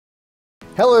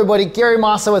Hello everybody, Gary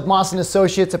Massa with Massa and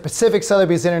Associates at Pacific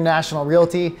Sotheby's International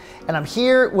Realty, and I'm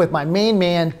here with my main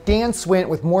man, Dan Swint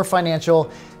with Mor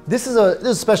Financial. This is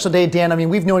a special day, Dan. I mean,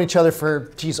 we've known each other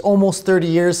for, geez, almost 30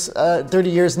 years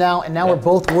now, and now we're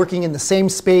both working in the same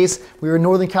space. We were in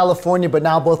Northern California, but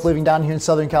now both living down here in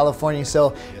Southern California.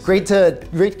 So great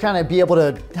to kind of be able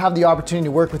to have the opportunity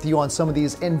to work with you on some of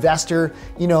these investor,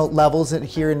 levels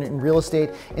here in real estate.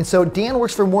 And so Dan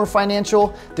works for Mor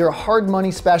Financial. They're a hard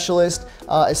money specialist,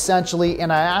 essentially.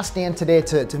 And I asked Dan today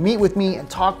to meet with me and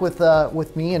talk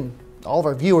with me and all of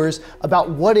our viewers about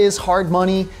what is hard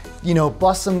money,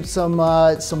 bust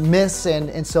some myths,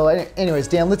 and so anyways,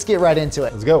 Dan, let's get right into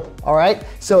it. Let's go. All right,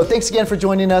 so thanks again for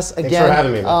joining us again. Thanks for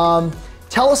having me, man.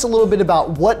 Tell us a little bit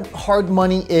about what hard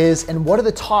money is and what are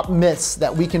the top myths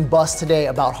that we can bust today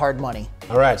about hard money.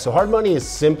 All right, so hard money is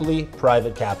simply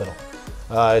private capital.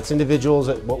 It's individuals,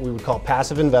 what we would call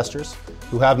passive investors,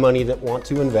 who have money that want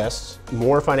to invest.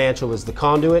 Mor Financial is the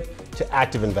conduit to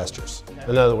active investors.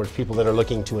 In other words, people that are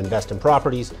looking to invest in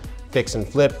properties, fix and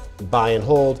flip, buy and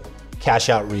hold, cash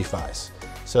out refis.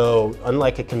 So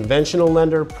unlike a conventional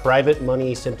lender, private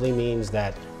money simply means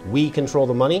that we control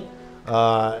the money,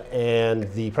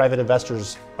 and the private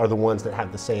investors are the ones that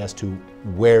have the say as to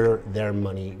where their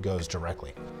money goes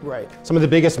directly. Right. Some of the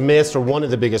biggest myths, or one of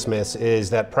the biggest myths,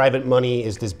 is that private money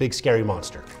is this big scary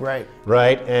monster. Right.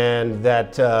 Right, and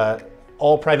that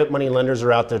all private money lenders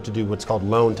are out there to do what's called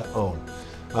loan to own.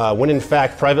 When in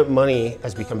fact, private money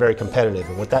has become very competitive.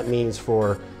 And what that means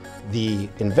for the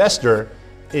investor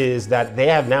is that they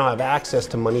now have access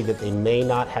to money that they may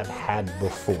not have had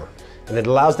before. And it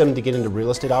allows them to get into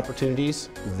real estate opportunities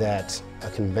that a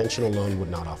conventional loan would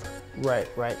not offer. Right,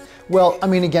 right. Well, I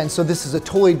mean, again, so this is a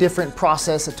totally different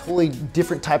process, a totally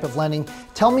different type of lending.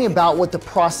 Tell me about what the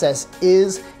process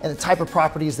is and the type of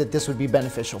properties that this would be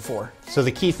beneficial for. So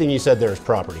the key thing you said there is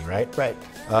property, right? Right.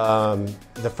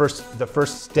 The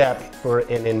first step for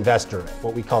an investor,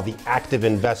 what we call the active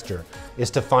investor,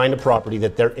 is to find a property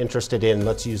that they're interested in.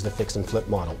 Let's use the fix and flip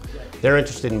model. They're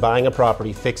interested in buying a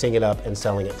property, fixing it up, and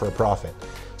selling it for a profit.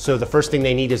 So the first thing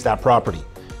they need is that property.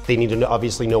 They need to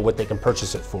obviously know what they can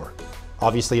purchase it for.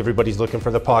 Obviously, everybody's looking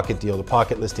for the pocket deal, the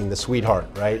pocket listing, the sweetheart,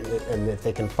 right? And if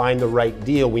they can find the right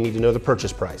deal, we need to know the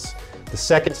purchase price. The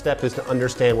second step is to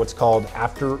understand what's called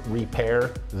after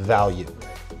repair value,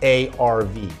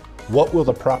 ARV. What will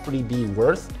the property be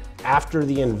worth after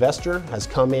the investor has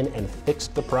come in and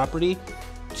fixed the property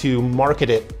to market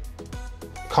it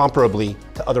comparably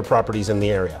to other properties in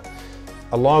the area?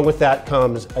 Along with that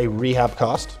comes a rehab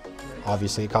cost.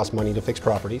 Obviously, it costs money to fix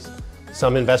properties.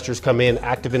 Some investors come in,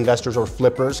 active investors or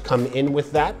flippers come in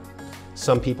with that.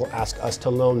 Some people ask us to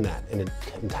loan that, and it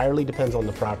entirely depends on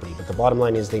the property. But the bottom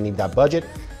line is they need that budget,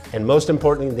 and most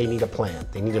importantly, they need a plan.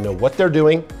 They need to know what they're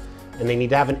doing, and they need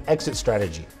to have an exit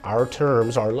strategy. Our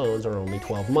terms, our loans are only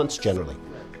 12 months generally.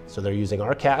 So they're using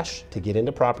our cash to get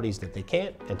into properties that they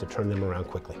can't and to turn them around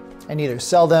quickly. And either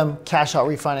sell them, cash out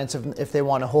refinance if they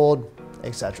want to hold,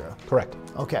 etc. Correct.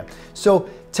 Okay, so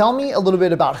tell me a little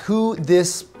bit about who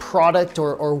this product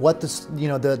or what this,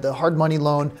 the hard money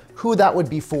loan, who that would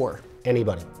be for.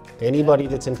 Anybody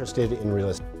that's interested in real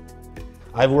estate.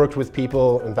 I've worked with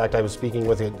people, in fact, I was speaking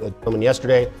with a gentleman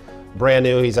yesterday, brand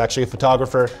new, he's actually a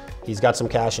photographer, he's got some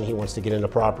cash and he wants to get into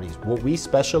properties. What we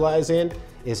specialize in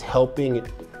is helping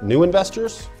new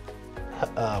investors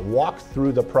walk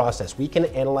through the process. We can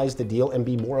analyze the deal and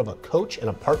be more of a coach and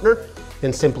a partner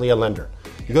than simply a lender.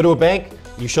 You go to a bank,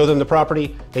 you show them the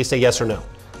property, they say yes or no.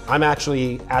 I'm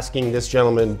actually asking this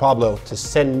gentleman, Pablo, to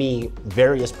send me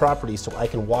various properties so I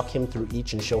can walk him through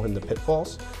each and show him the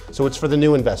pitfalls. So it's for the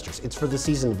new investors, it's for the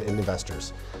seasoned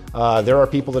investors. There are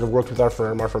people that have worked with our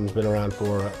firm. Our firm's been around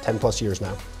for 10 plus years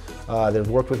now. They've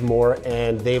worked with Mor,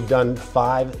 and they've done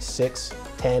 5, 6,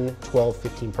 10, 12,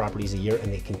 15 properties a year,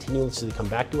 and they continuously come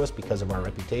back to us because of our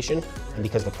reputation and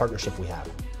because of the partnership we have.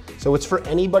 So it's for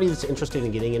anybody that's interested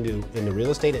in getting into real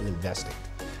estate and investing.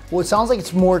 Well, it sounds like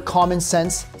it's more common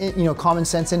sense, common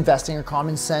sense investing or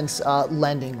common sense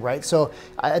lending, right? So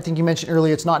I think you mentioned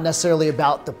earlier, it's not necessarily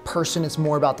about the person, it's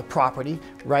more about the property,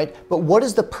 right? But what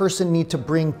does the person need to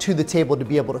bring to the table to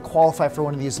be able to qualify for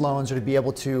one of these loans or to be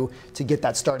able to get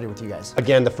that started with you guys?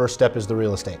 Again, the first step is the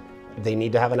real estate. They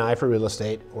need to have an eye for real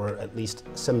estate, or at least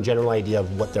some general idea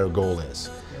of what their goal is.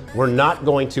 We're not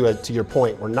going to your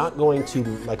point, we're not going to,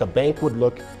 like a bank would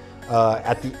look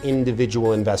at the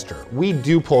individual investor. We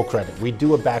do pull credit, we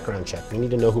do a background check, we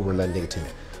need to know who we're lending to.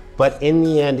 But in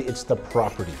the end, it's the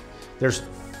property. There's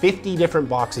 50 different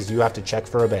boxes you have to check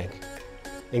for a bank,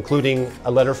 including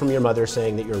a letter from your mother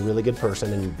saying that you're a really good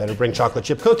person and you better bring chocolate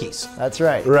chip cookies. That's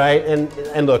right. Right,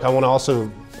 and look, I want to also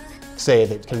say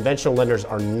that conventional lenders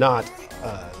are not,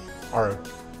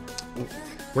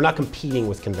 we're not competing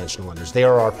with conventional lenders. They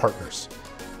are our partners.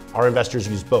 Our investors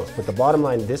use both. But the bottom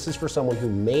line, this is for someone who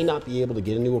may not be able to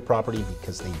get into a property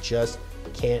because they just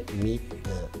can't meet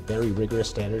the very rigorous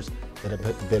standards that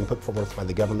have been put forth by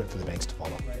the government for the banks to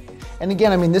follow. And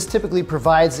again, I mean, this typically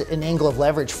provides an angle of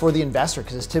leverage for the investor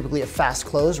because it's typically a fast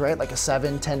close, right? Like a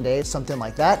 7-10 days, something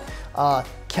like that.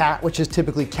 Which is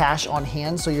typically cash on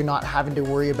hand, so you're not having to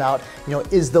worry about,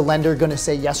 is the lender going to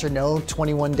say yes or no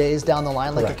 21 days down the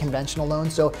line like a conventional loan?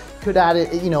 So could add,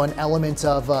 an element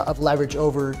of leverage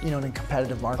over, in a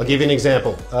competitive market. I'll give you an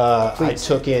example. I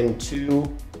took in two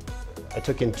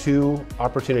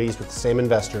opportunities with the same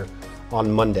investor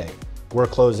on Monday. We're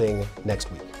closing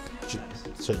next week.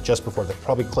 So just before that,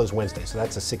 probably close Wednesday. So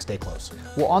that's a 6-day close.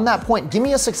 Well, on that point, give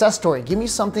me a success story. Give me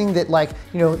something that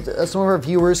some of our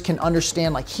viewers can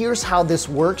understand, here's how this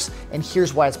works and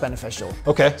here's why it's beneficial.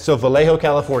 Okay, so Vallejo,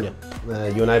 California.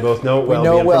 You and I both know it well. We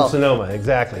know it well. From Sonoma,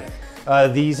 exactly.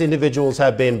 These individuals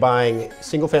have been buying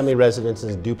single-family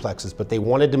residences and duplexes, but they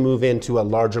wanted to move into a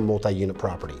larger multi-unit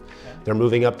property. They're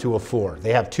moving up to a 4.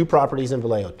 They have 2 properties in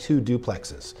Vallejo, 2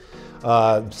 duplexes.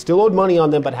 Still owed money on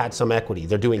them, but had some equity.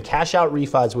 They're doing cash out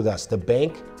refis with us. The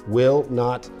bank will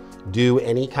not do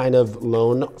any kind of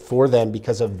loan for them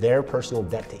because of their personal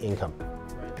debt to income,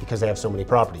 because they have so many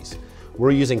properties.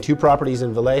 We're using 2 properties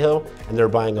in Vallejo, and they're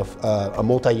buying a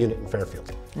multi-unit in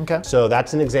Fairfield. Okay. So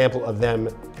that's an example of them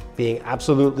being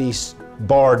absolutely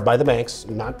barred by the banks,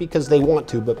 not because they want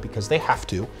to, but because they have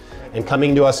to, and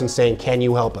coming to us and saying, can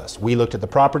you help us? We looked at the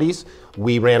properties,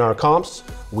 we ran our comps,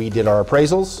 we did our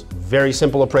appraisals, very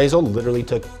simple appraisal, literally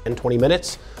took 10-20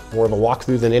 minutes, more of a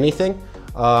walkthrough than anything,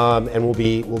 and we'll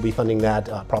be funding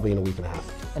that probably in a week and a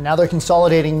half. And now they're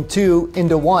consolidating 2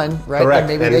 into 1, right? Correct, and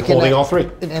maybe and they can holding all 3.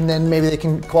 And then maybe they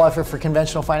can qualify for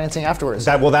conventional financing afterwards.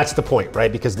 That's the point,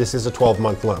 right? Because this is a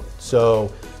 12-month loan.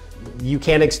 So you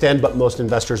can extend, but most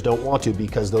investors don't want to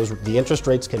because the interest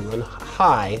rates can run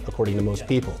high according to most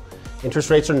people.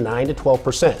 Interest rates are 9 to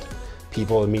 12%.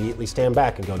 People immediately stand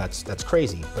back and go, that's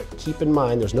crazy. But keep in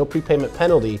mind, there's no prepayment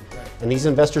penalty, and these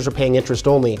investors are paying interest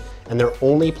only, and they're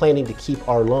only planning to keep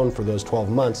our loan for those 12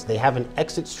 months. They have an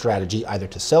exit strategy either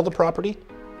to sell the property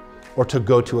or to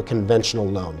go to a conventional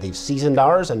loan. They've seasoned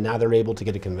ours, and now they're able to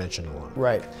get a conventional loan.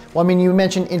 Right. Well, I mean, you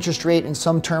mentioned interest rate in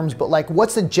some terms, but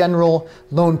what's the general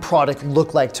loan product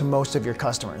look like to most of your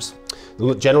customers?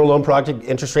 The general loan product,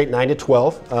 interest rate 9 to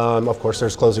 12. Of course,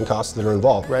 there's closing costs that are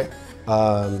involved. Right.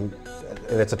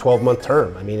 And it's a 12-month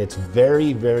term. I mean, it's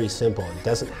very, very simple. It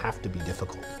doesn't have to be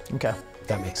difficult. Okay. If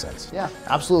that makes sense. Yeah,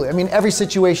 absolutely. I mean, every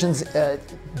situation's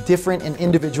different and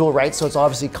individual, right? So it's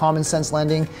obviously common sense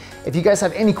lending. If you guys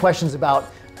have any questions about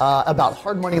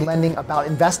hard money lending, about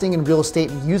investing in real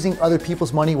estate and using other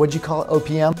people's money, what'd you call it?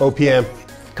 OPM?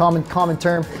 OPM. Common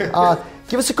term.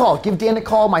 Give us a call. Give Dan a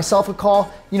call, myself a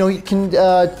call. You can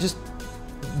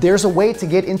there's a way to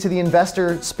get into the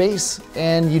investor space,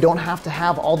 and you don't have to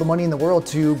have all the money in the world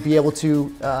to be able to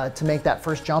make that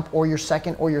first jump, or your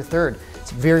second, or your third.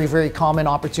 It's a very, very common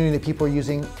opportunity that people are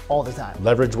using all the time.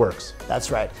 Leverage works.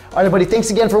 That's right. All right, everybody, thanks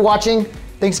again for watching.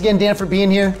 Thanks again, Dan, for being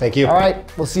here. Thank you. All right,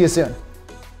 we'll see you soon.